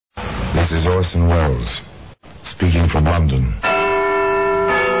This is Orson Welles, speaking from London.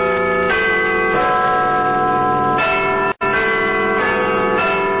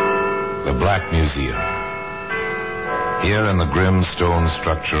 The Black Museum. Here in the grim stone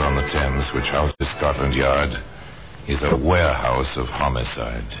structure on the Thames, which houses Scotland Yard, is a warehouse of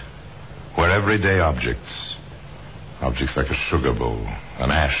homicide, where everyday objects like a sugar bowl, an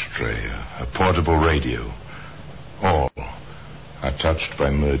ashtray, a portable radio, all are touched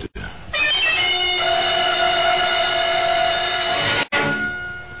by murder.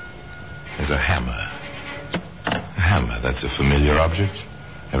 There's a hammer. A hammer, that's a familiar object.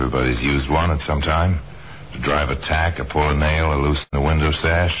 Everybody's used one at some time. To drive a tack, or pull a nail, or loosen a window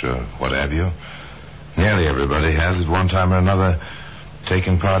sash, or what have you. Nearly everybody has, at one time or another,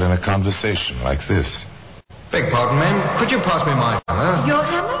 taken part in a conversation like this. Beg pardon, ma'am. Could you pass me my hammer? Your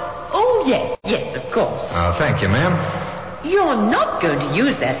hammer? Oh, yes, of course. Oh, thank you, ma'am. You're not going to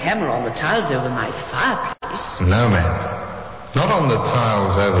use that hammer on the tiles over my fireplace. No, ma'am. Not on the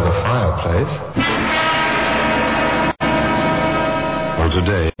tiles over the fireplace. Well,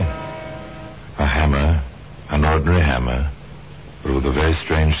 today, a hammer, an ordinary hammer, but with a very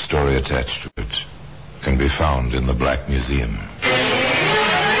strange story attached to it, can be found in the Black Museum.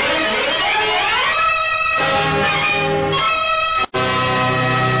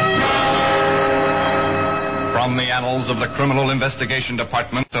 From the annals of the Criminal Investigation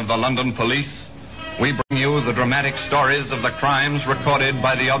Department of the London Police, we bring you the dramatic stories of the crimes recorded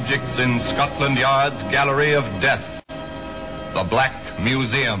by the objects in Scotland Yard's Gallery of Death, the Black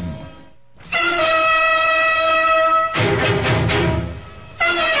Museum.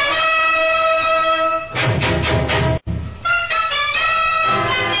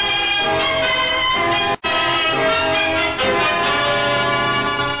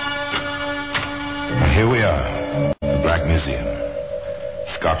 Here we are, the Black Museum.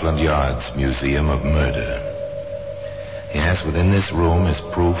 Scotland Yard's Museum of Murder. Yes, within this room is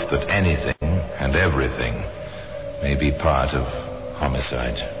proof that anything and everything may be part of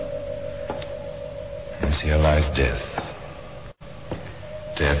homicide. Yes, here lies death.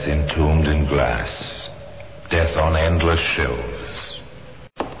 Death entombed in glass. Death on endless shelves.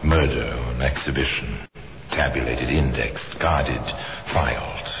 Murder on exhibition. Tabulated, indexed, guarded,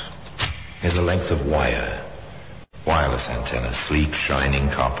 filed. Here's a length of wire. Wireless antenna, sleek,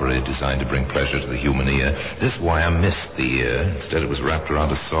 shining, coppery, designed to bring pleasure to the human ear. This wire missed the ear. Instead, it was wrapped around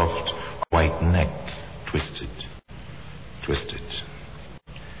a soft, white neck. Twisted.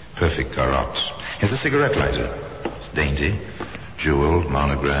 Perfect garrote. Here's a cigarette lighter. It's dainty, jeweled,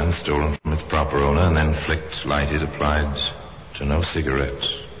 monogrammed, stolen from its proper owner, and then flicked, lighted, applied to no cigarette.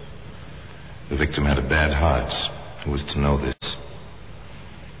 The victim had a bad heart. Who was to know this?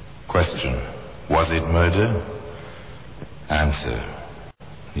 Question: was it murder? Answer: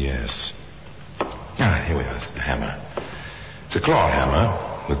 yes. Here we are. It's the hammer. It's a claw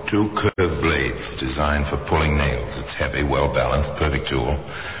hammer with two curved blades designed for pulling nails. It's heavy, well balanced, perfect tool.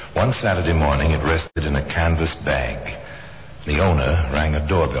 One Saturday morning, it rested in a canvas bag. The owner rang a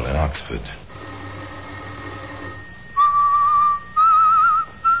doorbell in Oxford.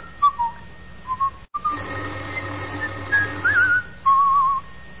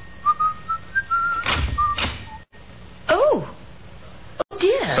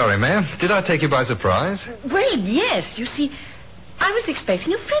 Sorry, ma'am. Did I take you by surprise? Well, yes. You see, I was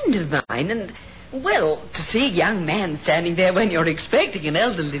expecting a friend of mine, and, well, to see a young man standing there when you're expecting an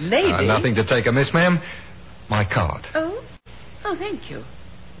elderly lady... Nothing to take amiss, ma'am. My card. Oh, thank you.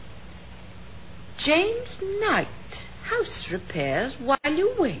 James Knight, house repairs while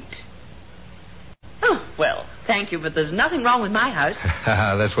you wait. Oh, well, thank you, but there's nothing wrong with my house.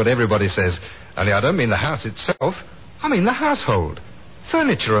 That's what everybody says. Only I don't mean the house itself. I mean the household.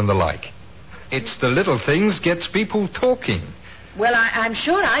 Furniture and the like. It's the little things gets people talking. Well, I'm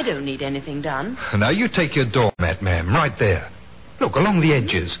sure I don't need anything done. Now, you take your doormat, ma'am, right there. Look, along the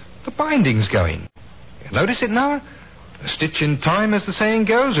edges. The binding's going. You notice it now? A stitch in time, as the saying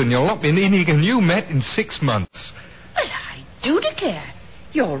goes, and you'll not be needing a new mat in 6 months. Well, I do declare.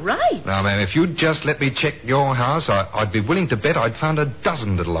 You're right. Now, ma'am, if you'd just let me check your house, I'd be willing to bet I'd found a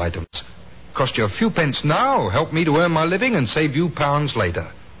dozen little items. Cost you a few pence now, help me to earn my living and save you pounds later.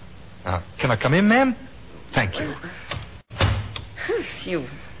 Can I come in, ma'am? Thank you. You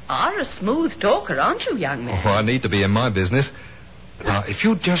are a smooth talker, aren't you, young man? Oh, I need to be in my business. Now, if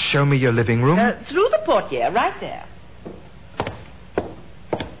you'd just show me your living room... through the portiere, right there.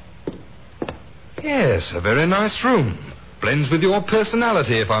 Yes, a very nice room. Blends with your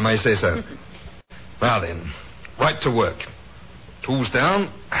personality, if I may say so. Now then, right to work. Tools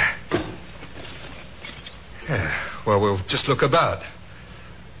down. Well, we'll just look about.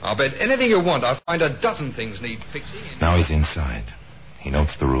 I'll bet anything you want. I'll find a dozen things need fixing. Now he's inside. He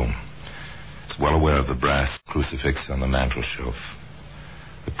notes the room. He's well aware of the brass crucifix on the mantel shelf,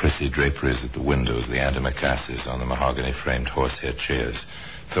 the prissy draperies at the windows, the antimacassars on the mahogany-framed horsehair chairs.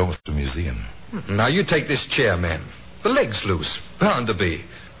 It's almost a museum. Now, you take this chair, ma'am. The leg's loose. Bound to be.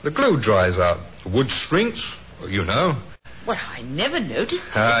 The glue dries out. The wood shrinks. Well, you know. Well, I never noticed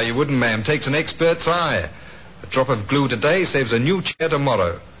it. You wouldn't, ma'am. Takes an expert's eye. A drop of glue today saves a new chair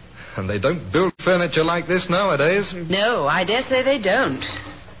tomorrow. And they don't build furniture like this nowadays. No, I dare say they don't.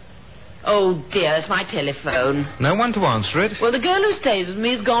 Oh, dear, it's my telephone. No one to answer it. Well, the girl who stays with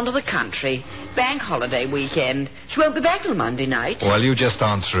me has gone to the country. Bank holiday weekend. She won't be back till Monday night. Well, you just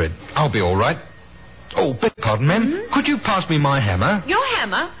answer it. I'll be all right. Oh, beg pardon, ma'am. Mm-hmm. Could you pass me my hammer? Your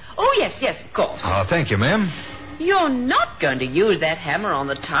hammer? Oh, yes, of course. Oh, thank you, ma'am. You're not going to use that hammer on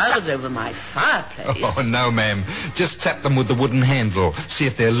the tiles over my fireplace. Oh, no, ma'am. Just tap them with the wooden handle. See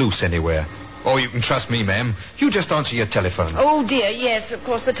if they're loose anywhere. Oh, you can trust me, ma'am. You just answer your telephone. Oh, dear, yes, of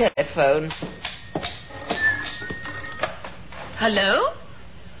course, the telephone. Hello?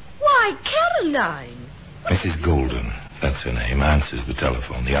 Why, Caroline. Mrs. Golden, that's her name, answers the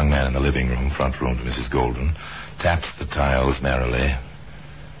telephone. The young man in the living room, front room to Mrs. Golden, taps the tiles merrily,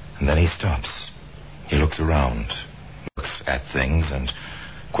 and then he stops. He looks around, looks at things, and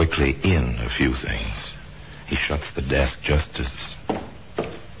quickly in a few things. He shuts the desk just as...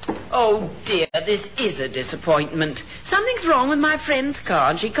 Oh, dear, this is a disappointment. Something's wrong with my friend's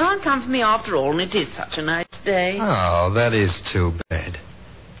car, and she can't come for me after all, and it is such a nice day. Oh, that is too bad.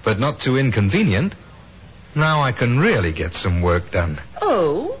 But not too inconvenient. Now I can really get some work done.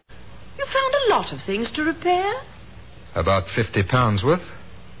 Oh? You found a lot of things to repair? About £50 worth.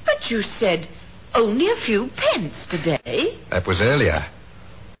 But you said only a few pence today. That was earlier.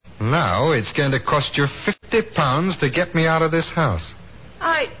 Now it's going to cost you £50 to get me out of this house.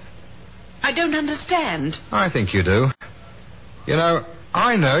 I don't understand. I think you do. You know,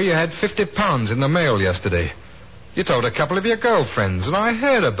 I know you had £50 in the mail yesterday. You told a couple of your girlfriends, and I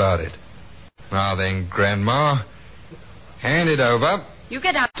heard about it. Now then, Grandma, hand it over. You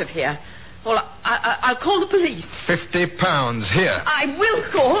get out of here. Well, I'll call the police. £50, here. I will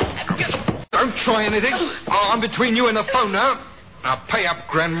call. Don't try anything. I'm between you and the phone now. Now pay up,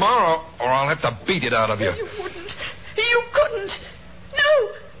 Grandma, or I'll have to beat it out of you. You wouldn't. You couldn't.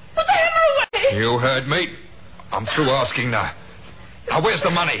 No. Put the hammer away. You heard me. I'm through asking now. Now, where's the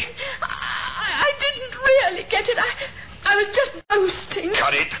money? I didn't really get it. I was just boasting.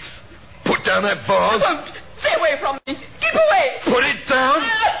 Cut it. Put down that vase. Don't. Stay away from me. Keep away. Put it down.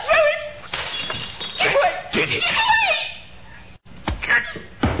 Throw it. Keep away. Did it. Keep away.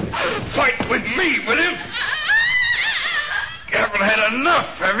 Fight with me, will you? You haven't had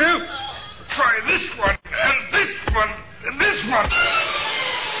enough, have you? Try this one, and this one, and this one.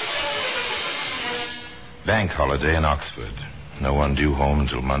 Bank holiday in Oxford. No one due home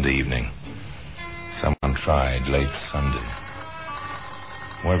until Monday evening. Someone tried late Sunday.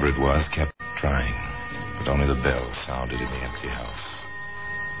 Whoever it was kept trying, but only the bell sounded in the empty house.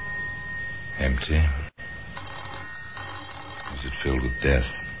 Empty? Was it filled with death?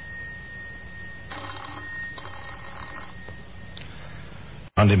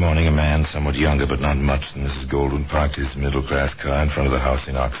 Monday morning, a man somewhat younger but not much than Mrs. Golden parked his middle-class car in front of the house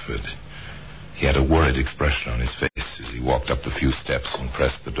in Oxford. He had a worried expression on his face as he walked up the few steps and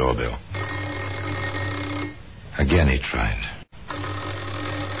pressed the doorbell. Again he tried.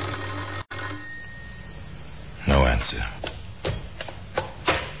 No answer.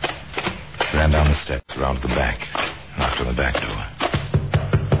 Ran down the steps, around to the back, knocked on the back door.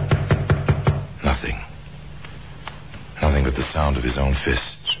 Nothing. Nothing but the sound of his own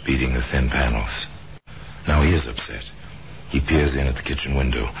fists beating the thin panels. Now he is upset. He peers in at the kitchen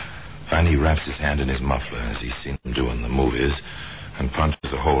window. Finally, he wraps his hand in his muffler, as he's seen him do in the movies, and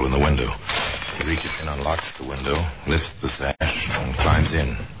punches a hole in the window. He reaches in, unlocks the window, lifts the sash, and climbs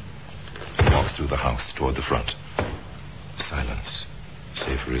in. He walks through the house toward the front. Silence,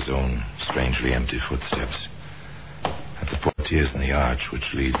 save for his own strangely empty footsteps. At the portieres in the arch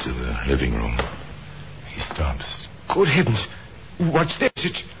which lead to the living room, he stops. Good heavens. What's this?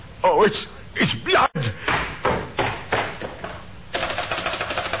 It's blood.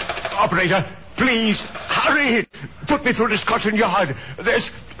 Operator, please, hurry. Put me through to Scotland Yard.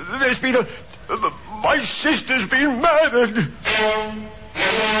 There's been my sister's been murdered.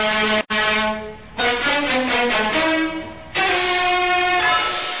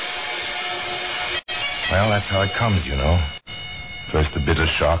 Well, that's how it comes, you know. First the bitter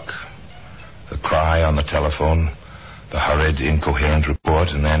shock, the cry on the telephone, the hurried, incoherent report,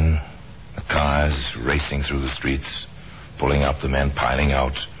 and then the cars racing through the streets, pulling up, the men piling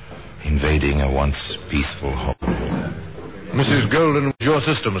out, invading a once peaceful home. Mrs. Golden was your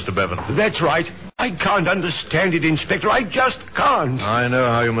sister, Mr. Bevan. That's right. I can't understand it, Inspector. I just can't. I know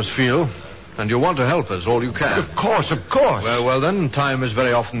how you must feel, and you want to help us all you can. Of course. Well, then, time is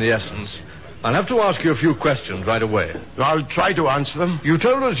very often the essence. I'll have to ask you a few questions right away. I'll try to answer them. You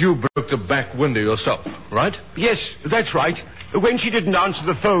told us you broke the back window yourself, right? Yes, that's right. When she didn't answer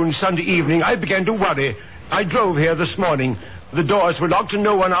the phone Sunday evening, I began to worry. I drove here this morning. The doors were locked and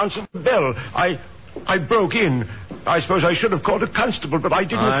no one answered the bell. I broke in. I suppose I should have called a constable, but I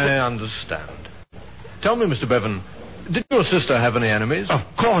didn't... I understand. Tell me, Mr. Bevan, did your sister have any enemies? Of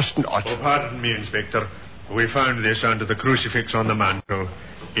course not. Oh, pardon me, Inspector. We found this under the crucifix on the mantel.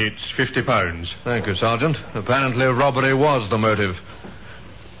 It's £50. Thank you, Sergeant. Apparently robbery was the motive.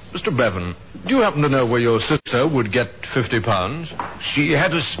 Mr. Bevan, do you happen to know where your sister would get £50? She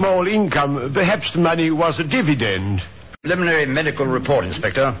had a small income. Perhaps the money was a dividend. Preliminary medical report,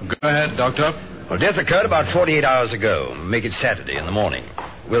 Inspector. Go ahead, Doctor. Well, death occurred about 48 hours ago. Make it Saturday in the morning.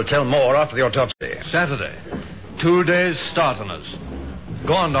 We'll tell more after the autopsy. Saturday. 2 days start on us.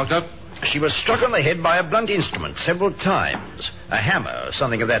 Go on, Doctor. She was struck on the head by a blunt instrument several times. A hammer or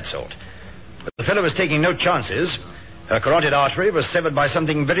something of that sort. But the fellow was taking no chances. Her carotid artery was severed by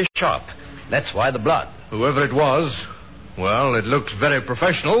something very sharp. That's why the blood. Whoever it was, well, it looks very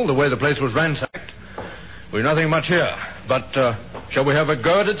professional, the way the place was ransacked. We've nothing much here. But, shall we have a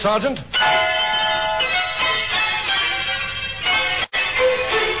go at it, Sergeant?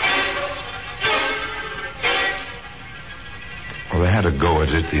 Well, they had a go at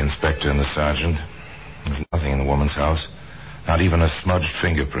it, the inspector and the sergeant. There's nothing in the woman's house. Not even a smudged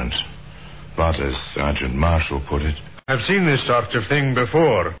fingerprint. But, as Sergeant Marshall put it... I've seen this sort of thing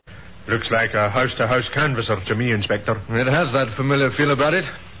before. Looks like a house-to-house canvasser to me, Inspector. It has that familiar feel about it.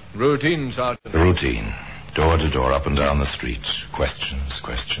 Routine, Sergeant. Routine. Door to door, up and down the street. Questions.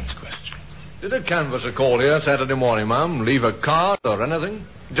 Did a canvasser call here Saturday morning, ma'am? Leave a card or anything?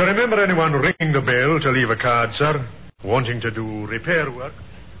 Do you remember anyone ringing the bell to leave a card, sir? Wanting to do repair work?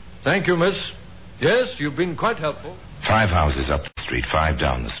 Thank you, miss. Yes, you've been quite helpful. 5 houses up the street, 5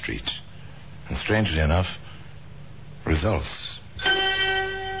 down the street. And strangely enough, results.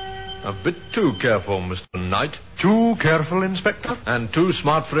 A bit too careful, Mr. Knight. Too careful, Inspector? And too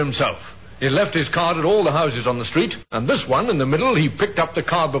smart for himself. He left his card at all the houses on the street, and this one in the middle, he picked up the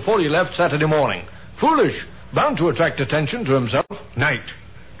card before he left Saturday morning. Foolish. Bound to attract attention to himself. Knight.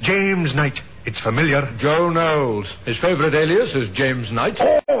 James Knight. It's familiar. Joe Knowles. His favorite alias is James Knight.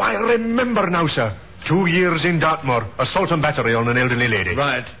 Oh, I remember now, sir. 2 years in Dartmoor. Assault and battery on an elderly lady.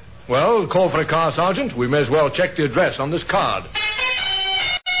 Right. Well, call for a car, Sergeant. We may as well check the address on this card.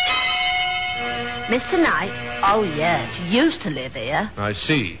 Mr. Knight? Oh, yes. He used to live here. I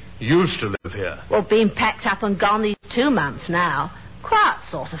see. Used to live here. Well, been packed up and gone these 2 months now. Quiet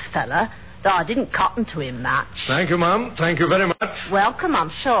sort of fella, though I didn't cotton to him much. Thank you, ma'am. Thank you very much. Welcome,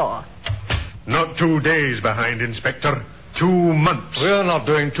 I'm sure. Not 2 days behind, Inspector. 2 months. We're not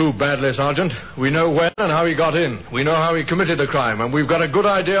doing too badly, Sergeant. We know when and how he got in. We know how he committed the crime, and we've got a good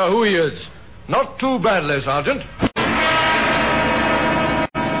idea who he is. Not too badly, Sergeant.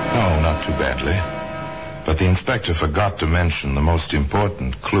 No, not too badly. But the inspector forgot to mention the most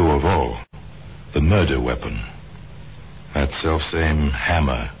important clue of all. The murder weapon. That selfsame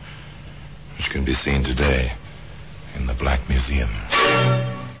hammer, which can be seen today in the Black Museum.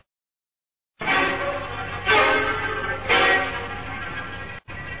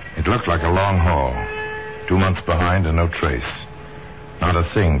 It looked like a long haul. 2 months behind and no trace. Not a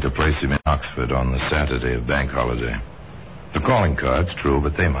thing to place him in Oxford on the Saturday of bank holiday. The calling cards, true,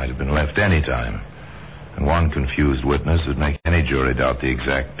 but they might have been left any time. And one confused witness would make any jury doubt the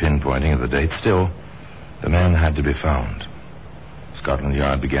exact pinpointing of the date. Still, the man had to be found. Scotland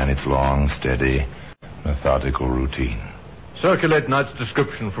Yard began its long, steady, methodical routine. Circulate Knight's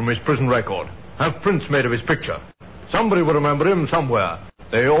description from his prison record. Have prints made of his picture. Somebody will remember him somewhere.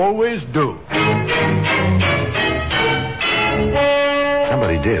 They always do.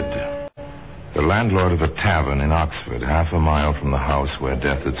 Somebody did. The landlord of a tavern in Oxford, half a mile from the house where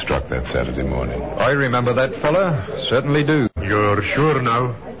death had struck that Saturday morning. I remember that fella. Certainly do. You're sure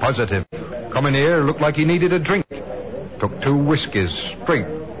now? Positive. Come in here, looked like he needed a drink. Took 2 whiskies, straight.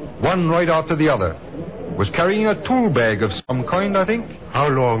 One right after the other. Was carrying a tool bag of some kind, I think. How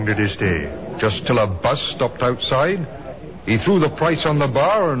long did he stay? Just till a bus stopped outside. He threw the price on the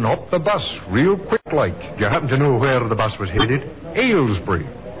bar and hopped the bus, real quick like. Do you happen to know where the bus was headed? Aylesbury.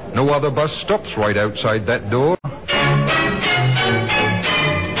 No other bus stops right outside that door.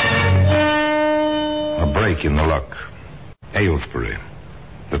 A break in the luck. Aylesbury.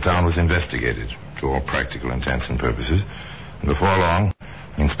 The town was investigated, to all practical intents and purposes. And before long,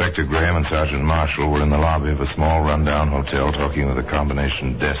 Inspector Graham and Sergeant Marshall were in the lobby of a small rundown hotel talking with a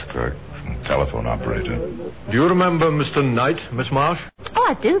combination desk clerk and telephone operator. Do you remember Mr. Knight, Miss Marsh? Oh,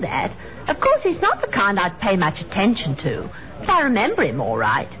 I do that. Of course, he's not the kind I'd pay much attention to, but I remember him all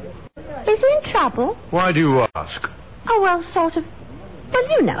right. Is he in trouble? Why do you ask? Oh, well, sort of. Well,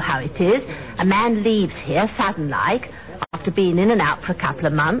 you know how it is. A man leaves here sudden-like, after being in and out for a couple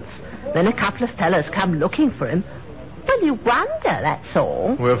of months. Then a couple of fellows come looking for him. Well, you wonder, that's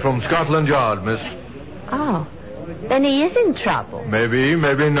all. We're from Scotland Yard, miss. Oh, then he is in trouble. Maybe,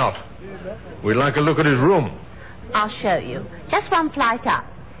 maybe not. We'd like a look at his room. I'll show you. Just one flight up.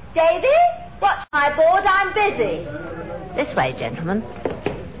 Davy, watch my board. I'm busy. This way, gentlemen.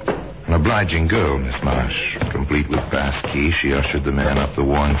 An obliging girl, Miss Marsh. Complete with pass key, she ushered the man up the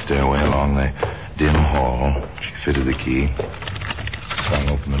worn stairway along the dim hall. She fitted the key, swung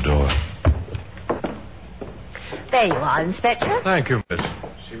open the door. There you are, Inspector. Thank you, miss.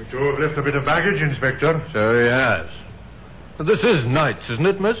 Seem to have left a bit of baggage, Inspector. So he has. This is Knight's, isn't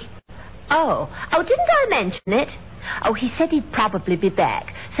it, miss? Oh, didn't I mention it? Oh, he said he'd probably be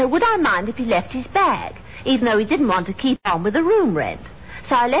back, so would I mind if he left his bag, even though he didn't want to keep on with the room rent?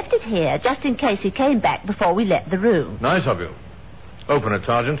 So I left it here, just in case he came back before we let the room. Nice of you. Open it,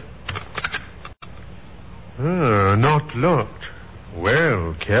 Sergeant. Not locked.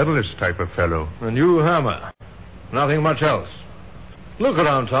 Well, careless type of fellow. A new hammer. Nothing much else. Look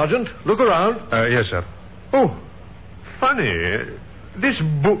around, Sergeant. Look around. Yes, sir. Oh, funny. This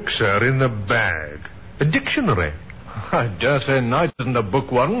book, sir, in the bag. A dictionary. I dare say Knight isn't a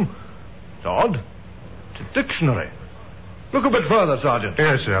bookworm. It's odd. It's a dictionary. Look a bit further, Sergeant.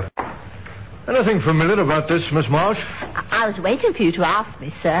 Yes, sir. Anything familiar about this, Miss Marsh? I was waiting for you to ask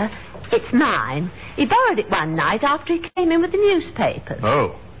me, sir. It's mine. He borrowed it one night after he came in with the newspapers.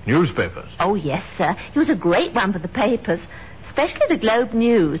 Oh, newspapers. Oh, yes, sir. He was a great one for the papers, especially the Globe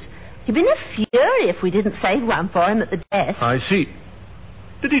News. He'd been a fury if we didn't save one for him at the desk. I see.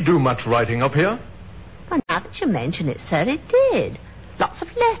 Did he do much writing up here? Well, now that you mention it, sir, he did. Lots of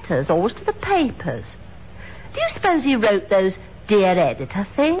letters, always to the papers. Do you suppose he wrote those Dear Editor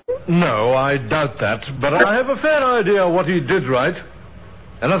things? No, I doubt that, but I have a fair idea what he did write.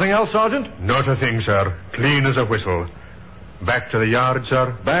 Anything else, Sergeant? Not a thing, sir. Clean as a whistle. Back to the yard,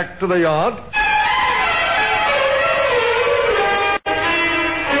 sir. Back to the yard.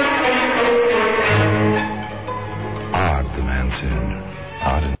 Odd, the man said.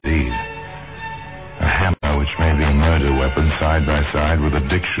 Odd indeed. A hammer, which may be a murder weapon, side by side with a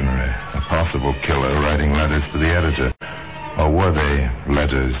dictionary. A possible killer writing letters to the editor. Or were they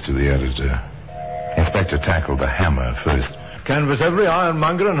letters to the editor? Inspector tackled the hammer first. Canvass every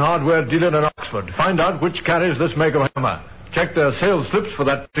ironmonger and hardware dealer in Oxford. Find out which carries this make of hammer. Check their sales slips for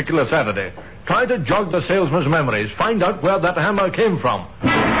that particular Saturday. Try to jog the salesman's memories. Find out where that hammer came from.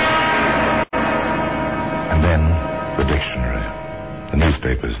 And then the dictionary, the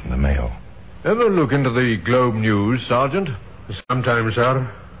newspapers, and the mail. Ever look into the Globe News, Sergeant? Sometimes, sir.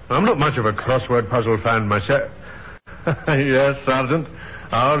 I'm not much of a crossword puzzle fan myself. Yes, Sergeant.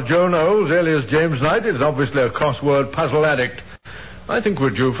 Our Joe Knowles, alias James Knight, is obviously a crossword puzzle addict. I think we're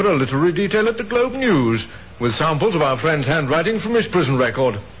due for a literary detail at the Globe News, with samples of our friend's handwriting from his prison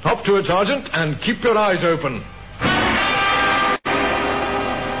record. Hop to it, Sergeant, and keep your eyes open.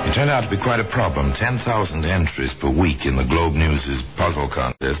 It turned out to be quite a problem. 10,000 entries per week in the Globe News' puzzle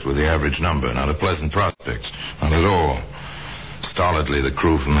contest were the average number. Not a pleasant prospect. Not at all. Stolidly, the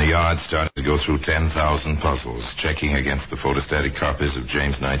crew from the yard started to go through 10,000 puzzles, checking against the photostatic copies of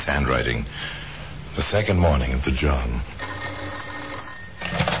James Knight's handwriting. The second morning of the job.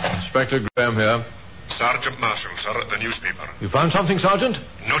 Inspector Graham here. Sergeant Marshall, sir, at the newspaper. You found something, Sergeant?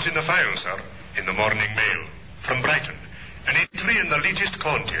 Not in the file, sir. In the morning mail. From Brighton. An entry in the latest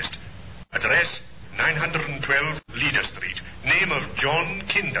contest. Address 912 Leader Street. Name of John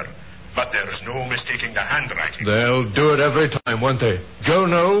Kinder. But there's no mistaking the handwriting. They'll do it every time, won't they? Joe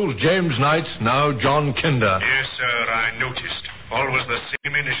Knowles, James Knight, now John Kinder. Yes, sir, I noticed. Always the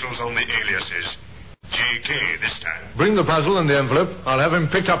same initials on the aliases. J.K. this time. Bring the puzzle and the envelope. I'll have him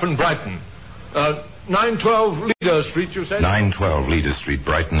picked up in Brighton. 912 Leader Street, you said? 912 Leader Street,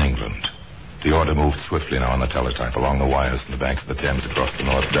 Brighton, England. The order moved swiftly now on the teletype along the wires from the banks of the Thames across the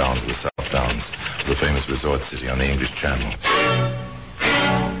North Downs to the South Downs, the famous resort city on the English Channel.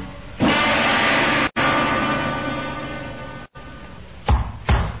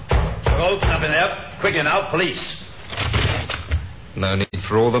 Open up in there. Quickly now, police. No need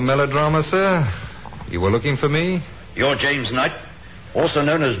for all the melodrama, sir. You were looking for me? You're James Knight, also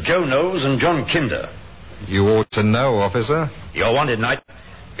known as Joe Knowles and John Kinder. You ought to know, officer. You're wanted, Knight.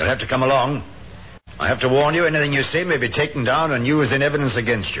 You'll have to come along. I have to warn you, anything you say may be taken down and used in evidence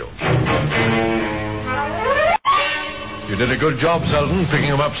against you. You did a good job, Selden, picking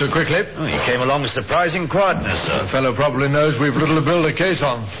him up so quickly. Oh, he came along with surprising quietness, sir. The fellow probably knows we've little to build a case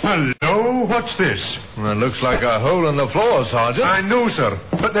on. Hello, what's this? Well, it looks like a hole in the floor, Sergeant. I know, sir,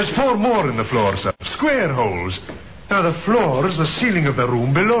 but there's 4 more in the floor, sir. Square holes. Now, the floor is the ceiling of the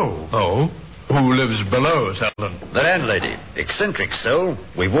room below. Oh? Who lives below, Selden? The landlady. Eccentric soul.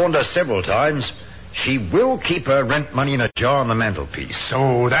 We've warned her several times. She will keep her rent money in a jar on the mantelpiece.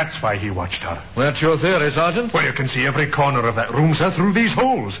 So that's why he watched her. That's your theory, Sergeant? Well, you can see every corner of that room, sir, through these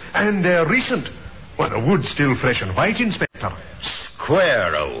holes. And they're recent. Well, the wood's still fresh and white, Inspector.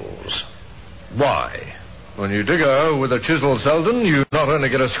 Square holes. Why? When you dig a hole with a chisel, Selden, you not only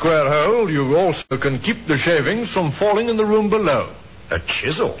get a square hole, you also can keep the shavings from falling in the room below. A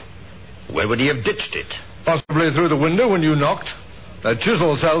chisel? Where would he have ditched it? Possibly through the window when you knocked. A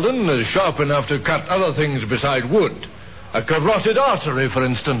chisel, Selden, is sharp enough to cut other things beside wood. A carotid artery, for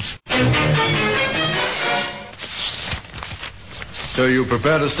instance. So you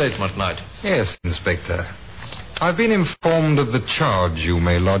prepared a statement, Knight? Yes, Inspector. I've been informed of the charge you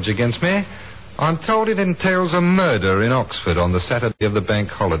may lodge against me. I'm told it entails a murder in Oxford on the Saturday of the bank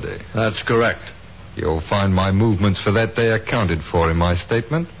holiday. That's correct. You'll find my movements for that day accounted for in my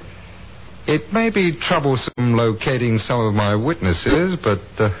statement. It may be troublesome locating some of my witnesses, but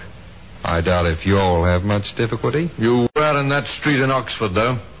I doubt if you all have much difficulty. You were in that street in Oxford,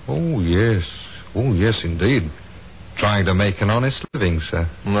 though? Oh, yes. Oh, yes, indeed. Trying to make an honest living, sir.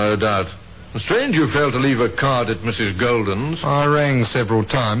 No doubt. Strange you failed to leave a card at Mrs. Golden's. I rang several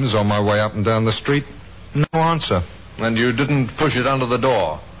times on my way up and down the street. No answer. And you didn't push it under the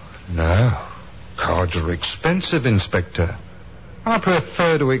door? No. Cards are expensive, Inspector. I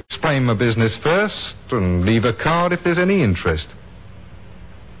prefer to explain my business first and leave a card if there's any interest.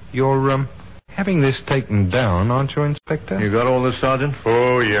 You're, having this taken down, aren't you, Inspector? You got all this, Sergeant?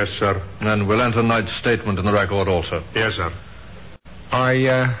 Oh, yes, sir. And we'll enter Knight's statement in the record also. Yes, sir.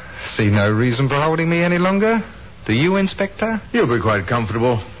 I, see no reason for holding me any longer. Do you, Inspector? You'll be quite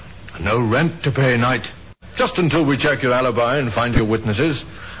comfortable. No rent to pay, Knight. Just until we check your alibi and find your witnesses.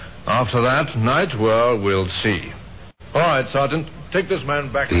 After that, Knight, well, we'll see. All right, Sergeant. Take this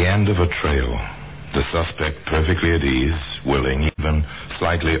man back. The end of a trail. The suspect perfectly at ease, willing, even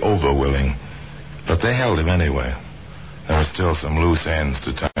slightly over-willing. But they held him anyway. There were still some loose ends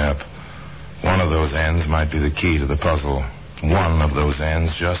to tie up. One of those ends might be the key to the puzzle. One of those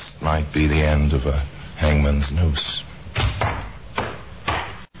ends just might be the end of a hangman's noose.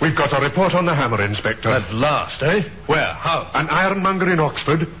 We've got a report on the hammer, Inspector. At last, eh? Where? How? An ironmonger in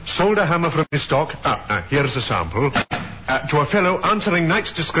Oxford sold a hammer from his stock. Here's a sample. To a fellow answering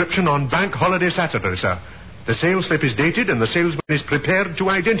Knight's description on Bank Holiday Saturday, sir. The sales slip is dated and the salesman is prepared to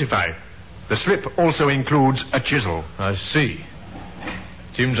identify. The slip also includes a chisel. I see.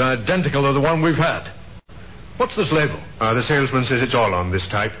 Seems identical to the one we've had. What's this label? The salesman says it's all on this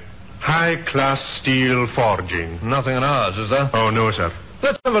type. High-class steel forging. Nothing on ours, is there? Oh, no, sir.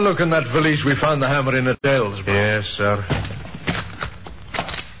 Let's have a look in that valise we found the hammer in at Dale's. Yes, sir.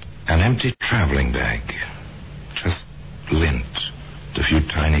 An empty traveling bag. Just lint. A few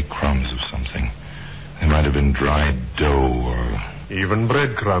tiny crumbs of something. They might have been dried dough or... Even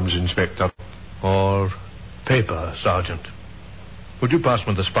breadcrumbs, Inspector. Or paper, Sergeant. Would you pass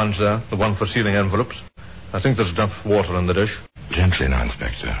me the sponge there, the one for sealing envelopes? I think there's enough water in the dish. Gently now,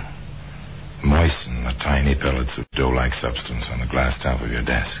 Inspector. Moisten the tiny pellets of dough-like substance on the glass top of your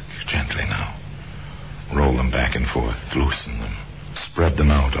desk. Gently now. Roll them back and forth. Loosen them. Spread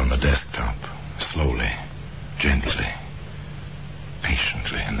them out on the desktop. Slowly. Gently.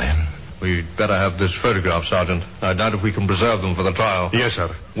 Patiently. And then... We'd better have this photograph, Sergeant. I doubt if we can preserve them for the trial. Yes,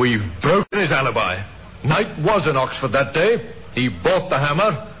 sir. We've broken his alibi. Knight was in Oxford that day. He bought the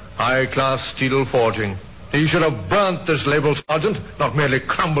hammer. High-class steel forging. He should have burnt this label, Sergeant, not merely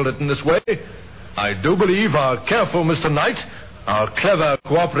crumbled it in this way. I do believe our careful Mr. Knight, our clever,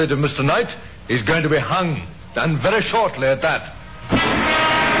 cooperative Mr. Knight, is going to be hung, and very shortly at that.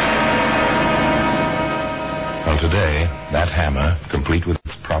 Well, today, that hammer, complete with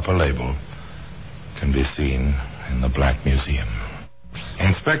its proper label, can be seen in the Black Museum.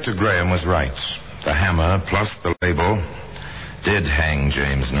 Inspector Graham was right. The hammer, plus the label, did hang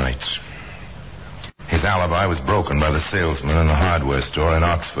James Knight. His alibi was broken by the salesman in the hardware store in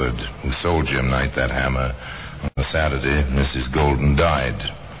Oxford who sold Jim Knight that hammer. On the Saturday, Mrs. Golden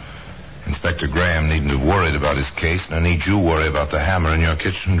died. Inspector Graham needn't have worried about his case, nor need you worry about the hammer in your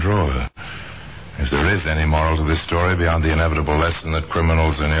kitchen drawer. If there is any moral to this story beyond the inevitable lesson that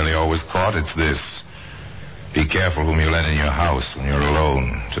criminals are nearly always caught, it's this. Be careful whom you let in your house when you're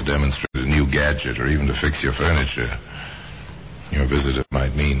alone to demonstrate a new gadget or even to fix your furniture. Your visitor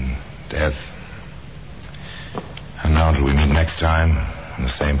might mean death. And now till we meet next time in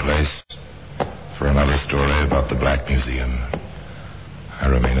the same place for another story about the Black Museum, I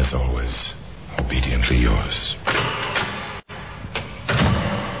remain as always obediently yours.